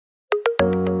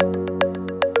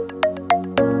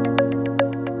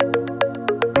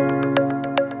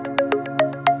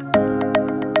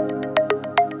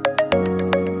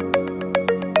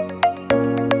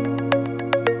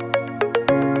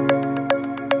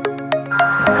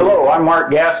I'm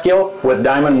Mark Gaskill with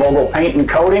Diamond Vogel Paint and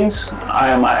Coatings. I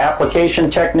am an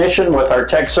application technician with our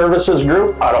Tech Services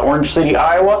group out of Orange City,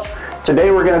 Iowa.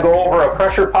 Today we're going to go over a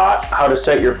pressure pot, how to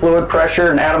set your fluid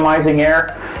pressure and atomizing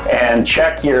air, and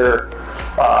check your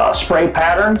spray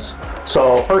patterns.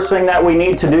 So first thing that we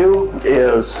need to do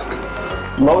is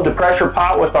load the pressure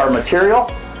pot with our material.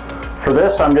 For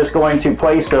this, I'm just going to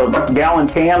place a gallon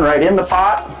can right in the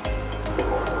pot.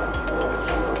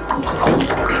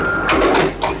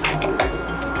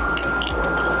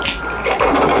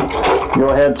 Go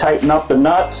ahead, tighten up the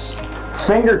nuts.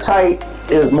 Finger tight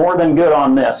is more than good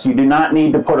on this. You do not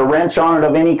need to put a wrench on it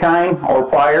of any kind or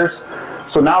pliers.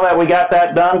 So now that we got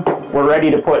that done, we're ready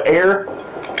to put air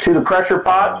to the pressure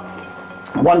pot.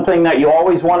 One thing that you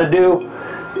always want to do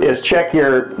is check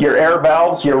your air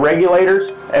valves, your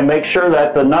regulators, and make sure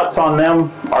that the nuts on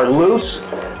them are loose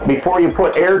before you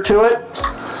put air to it.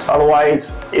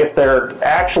 Otherwise, if they're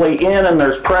actually in and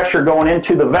there's pressure going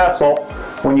into the vessel,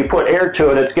 when you put air to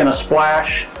it, it's going to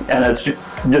splash, and it's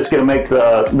just going to make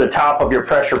the top of your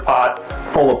pressure pot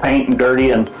full of paint and dirty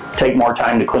and take more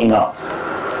time to clean up.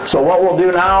 So what we'll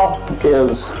do now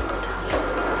is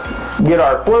get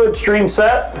our fluid stream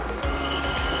set.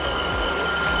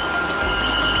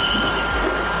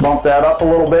 Bump that up a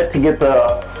little bit to get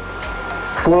the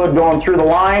fluid going through the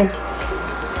line.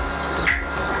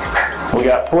 We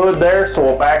got fluid there, so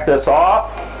we'll back this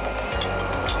off.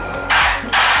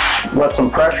 Let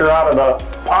some pressure out of the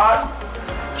pot.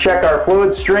 Check our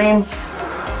fluid stream.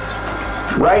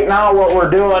 Right now what we're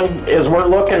doing is we're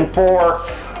looking for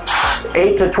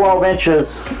 8 to 12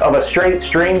 inches of a straight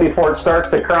stream before it starts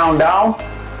to crown down.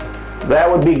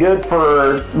 That would be good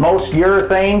for most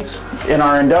urethanes in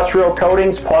our industrial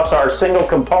coatings, plus our single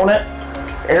component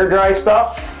air dry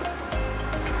stuff.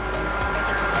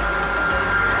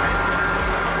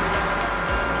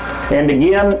 And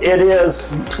again, it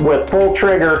is with full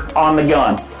trigger on the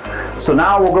gun. So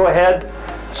now we'll go ahead,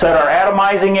 set our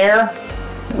atomizing air.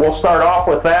 We'll start off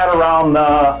with that around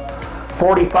the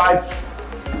 45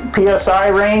 PSI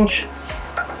range.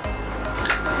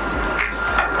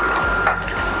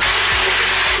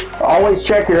 Always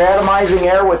check your atomizing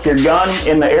air with your gun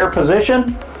in the air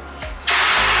position.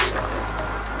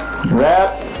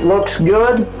 That looks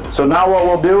good. So now what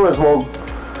we'll do is we'll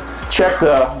check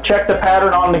the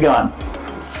pattern on the gun.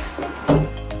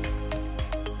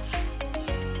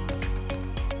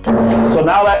 So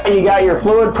now that you got your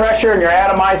fluid pressure and your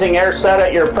atomizing air set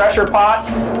at your pressure pot,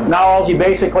 now all you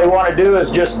basically want to do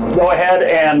is just go ahead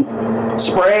and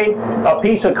spray a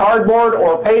piece of cardboard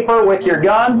or paper with your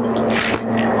gun.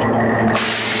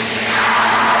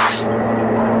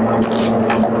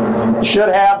 Should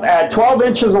have, at 12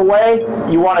 inches away,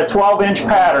 you want a 12-inch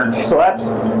pattern. So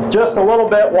that's just a little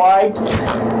bit wide.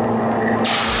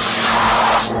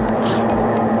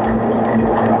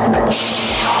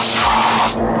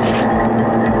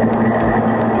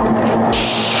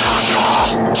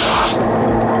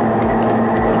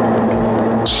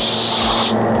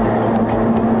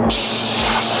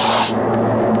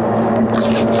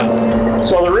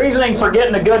 So the reasoning for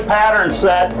getting a good pattern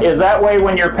set is that way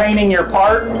when you're painting your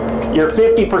part, your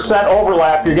 50%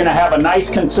 overlap, you're going to have a nice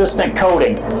consistent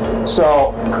coating.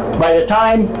 So by the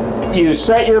time you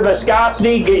set your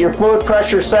viscosity, get your fluid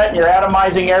pressure set, and your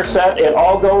atomizing air set, it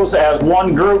all goes as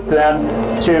one group then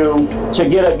to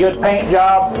get a good paint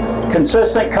job,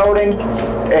 consistent coating,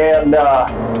 and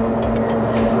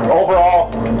overall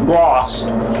gloss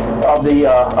of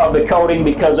the coating,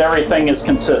 because everything is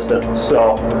consistent.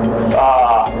 So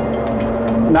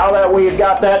now that we've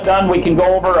got that done, we can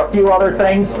go over a few other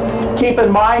things. Keep in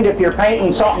mind, if you're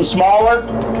painting something smaller,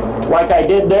 like I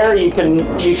did there, you can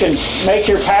make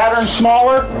your pattern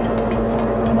smaller.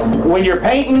 When you're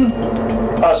painting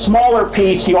a smaller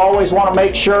piece, you always want to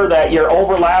make sure that you're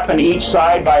overlapping each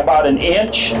side by about 1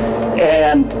 inch.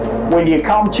 And when you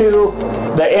come to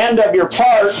the end of your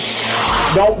part,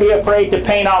 don't be afraid to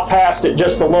paint out past it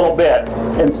just a little bit.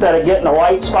 Instead of getting a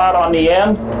light spot on the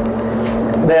end,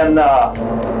 then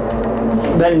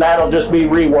that'll just be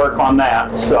rework on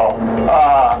that. So,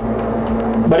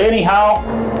 but anyhow,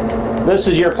 this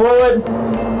is your fluid,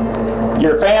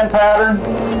 your fan pattern.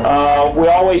 We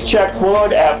always check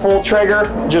fluid at full trigger.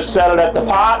 Just set it at the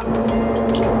pot.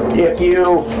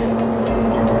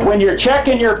 When you're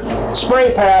checking your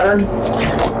spray pattern,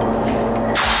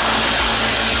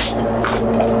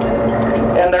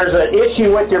 and there's an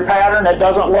issue with your pattern that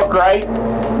doesn't look right,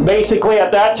 basically at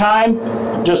that time,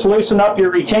 just loosen up your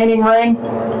retaining ring,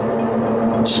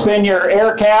 spin your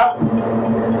air cap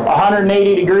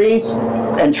 180 degrees,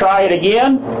 and try it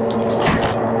again.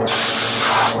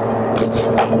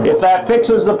 If that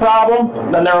fixes the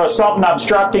problem, then there was something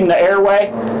obstructing the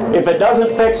airway. If it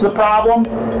doesn't fix the problem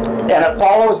and it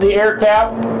follows the air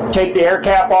cap, take the air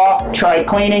cap off, try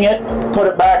cleaning it, put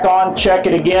it back on, check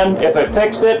it again. If it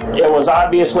fixed it, it was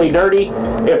obviously dirty.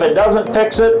 If it doesn't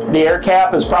fix it, the air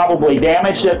cap is probably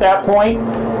damaged at that point.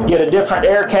 Get a different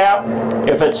air cap.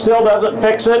 If it still doesn't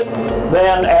fix it,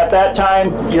 then at that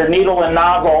time your needle and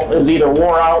nozzle is either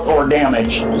wore out or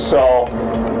damaged. So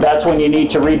that's when you need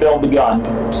to rebuild the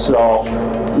gun. So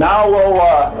now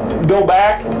we'll go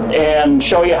back and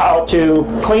show you how to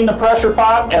clean the pressure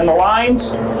pot and the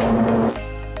lines.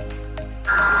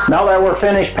 Now that we're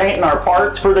finished painting our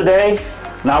parts for the day,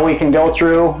 now we can go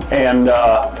through and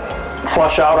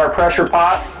flush out our pressure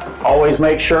pot. Always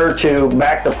make sure to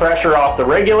back the pressure off the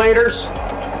regulators.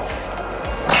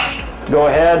 Go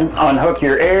ahead, unhook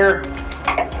your air.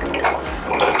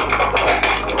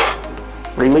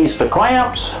 Release the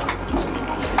clamps.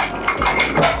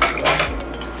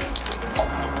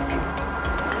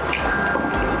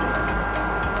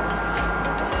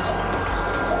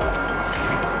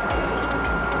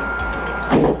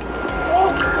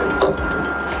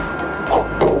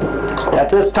 At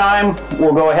this time,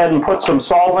 we'll go ahead and put some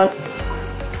solvent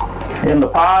in the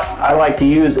pot. I like to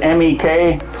use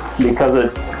MEK because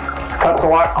it cuts a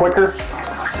lot quicker.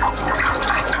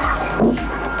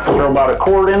 Throw about a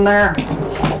quart in there.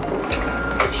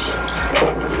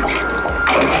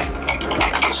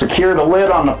 Secure the lid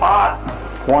on the pot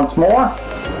once more.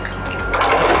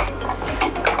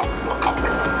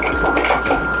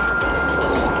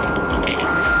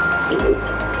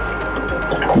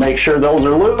 Make sure those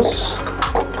are loose.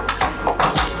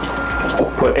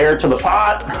 Put air to the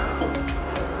pot,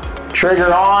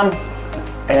 trigger on,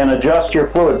 and adjust your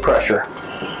fluid pressure.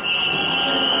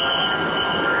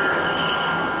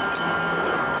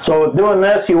 So with doing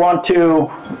this, you want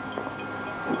to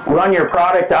run your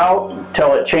product out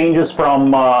till it changes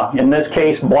from, in this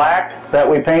case, black that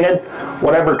we painted,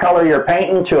 whatever color you're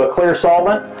painting, to a clear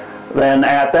solvent. Then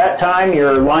at that time,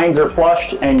 your lines are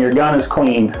flushed and your gun is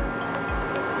cleaned.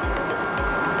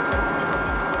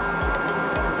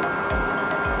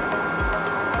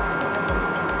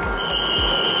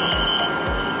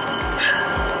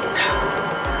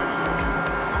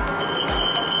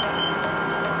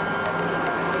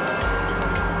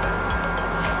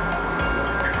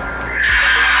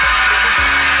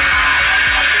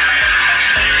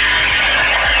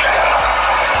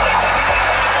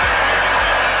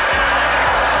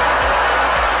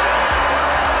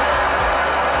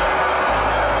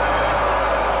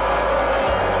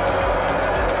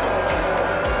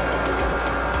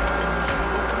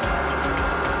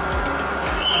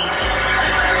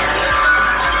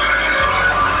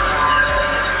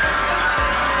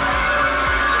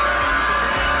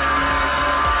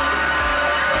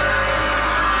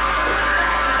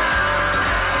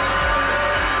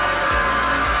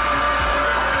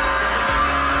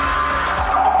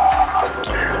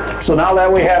 So now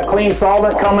that we have clean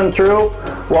solvent coming through,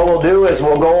 what we'll do is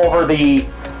we'll go over the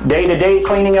day-to-day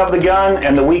cleaning of the gun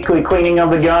and the weekly cleaning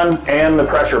of the gun and the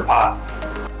pressure pot.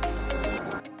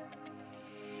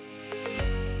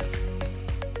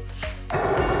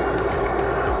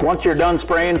 Once you're done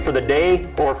spraying for the day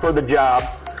or for the job,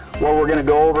 what we're going to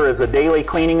go over is the daily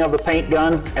cleaning of the paint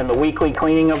gun and the weekly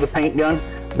cleaning of the paint gun.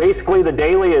 Basically, the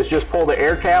daily is just pull the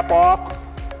air cap off,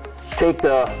 take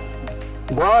the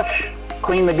brush,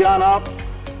 clean the gun up,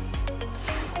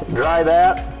 dry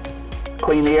that,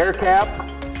 clean the air cap,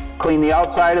 clean the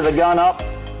outside of the gun up,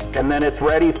 and then it's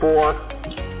ready for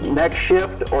next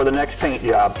shift or the next paint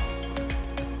job.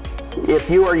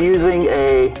 If you are using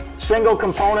a single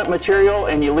component material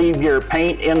and you leave your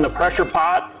paint in the pressure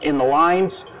pot in the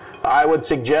lines, I would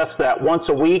suggest that once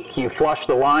a week you flush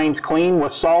the lines clean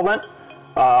with solvent.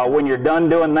 When you're done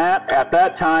doing that, at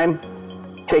that time,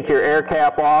 take your air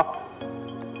cap off,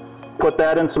 put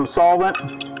that in some solvent,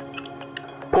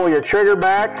 pull your trigger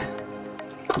back,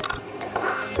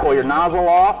 pull your nozzle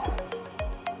off.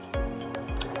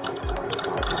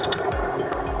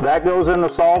 That goes in the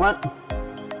solvent.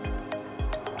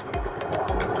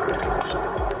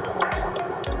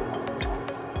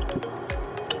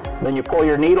 Then you pull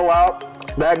your needle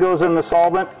out, that goes in the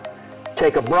solvent.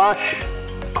 Take a brush,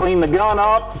 clean the gun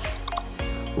up,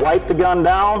 wipe the gun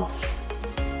down,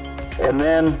 and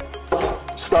then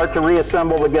start to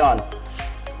reassemble the gun.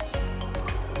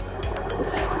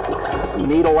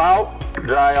 Needle out,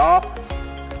 dry off.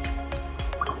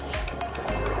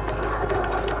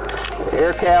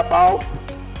 Air cap out.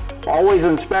 Always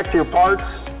inspect your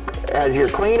parts as you're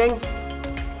cleaning.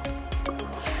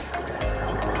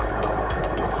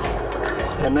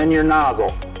 And then your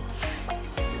nozzle.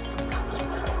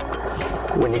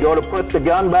 When you go to put the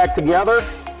gun back together,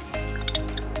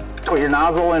 put your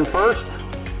nozzle in first,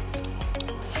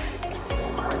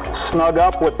 snug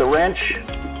up with the wrench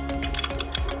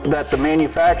that the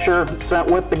manufacturer sent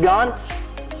with the gun.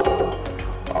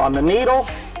 On the needle,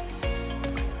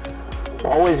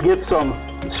 always get some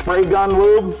spray gun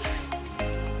lube,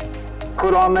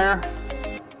 put on there,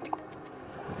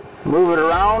 move it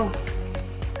around.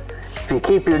 If you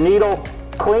keep your needle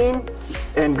clean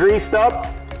and greased up,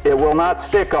 it will not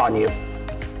stick on you.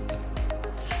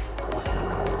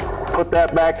 Put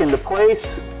that back into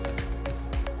place,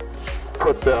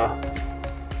 put the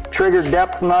trigger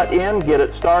depth nut in, get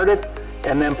it started,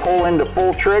 and then pull into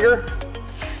full trigger.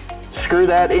 Screw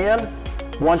that in.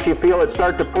 Once you feel it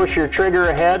start to push your trigger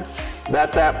ahead,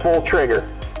 that's at full trigger.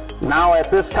 Now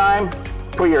at this time,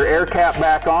 put your air cap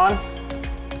back on.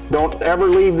 Don't ever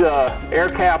leave the air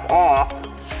cap off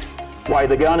while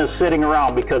the gun is sitting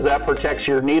around, because that protects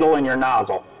your needle and your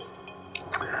nozzle.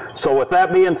 So with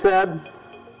that being said,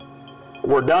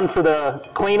 we're done for the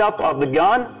cleanup of the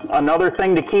gun. Another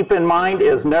thing to keep in mind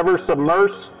is never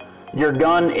submerge your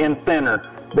gun in thinner.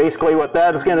 Basically what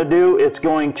that is going to do, it's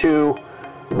going to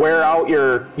wear out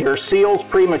your seals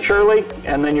prematurely,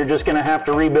 and then you're just going to have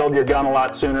to rebuild your gun a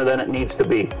lot sooner than it needs to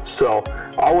be. So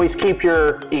always keep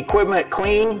your equipment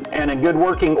clean and in good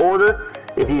working order.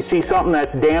 If you see something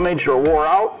that's damaged or wore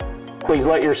out, please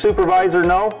let your supervisor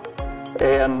know,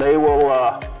 and they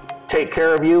will take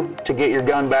care of you to get your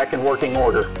gun back in working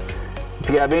order. If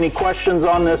you have any questions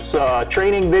on this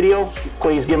training video,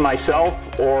 please give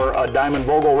myself or a Diamond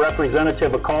Vogel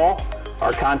representative a call.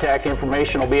 Our contact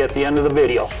information will be at the end of the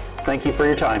video. Thank you for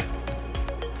your time.